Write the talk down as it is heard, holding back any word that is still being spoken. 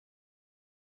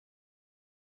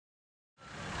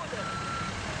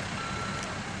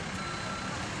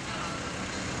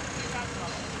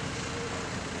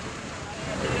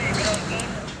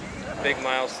big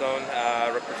milestone.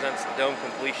 Represents the dome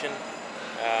completion.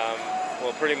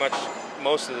 Well, pretty much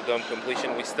most of the dome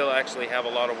completion. We still actually have a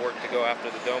lot of work to go after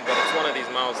the dome, but it's one of these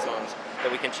milestones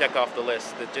that we can check off the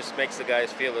list that just makes the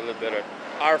guys feel a little better.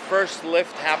 Our first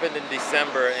lift happened in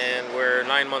December, and we're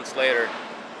 9 months later,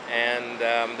 and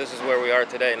this is where we are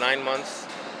today. 9 months.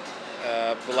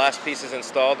 The last piece is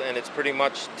installed, and it's pretty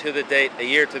much to the date, a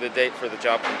year to the date for the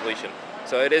job completion.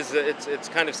 So it's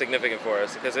kind of significant for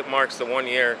us because it marks the 1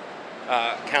 year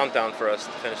countdown for us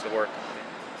to finish the work.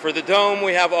 For the dome,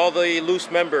 we have all the loose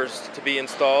members to be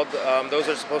installed. Those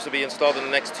are supposed to be installed in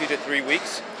the next 2 to 3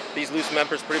 weeks. These loose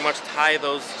members pretty much tie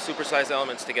those supersized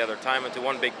elements together, tie them into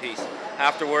one big piece.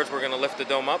 Afterwards, we're going to lift the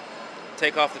dome up,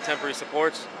 take off the temporary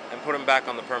supports, and put them back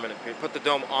on the permanent pier. Put the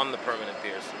dome on the permanent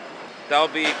piers. That'll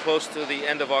be close to the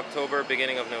end of October,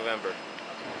 beginning of November.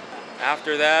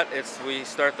 After that, we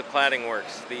start the cladding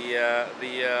works.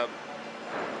 The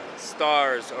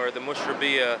stars, or the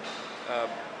mushrabiyah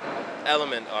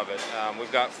element of it.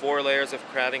 We've got 4 layers of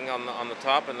cladding on the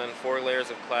top, and then 4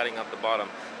 layers of cladding at the bottom.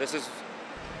 This is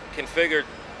configured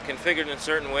in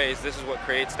certain ways. This is what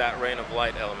creates that rain of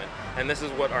light element, and this is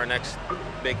what our next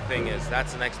big thing is.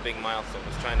 That's the next big milestone,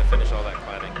 is trying to finish all that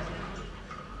cladding.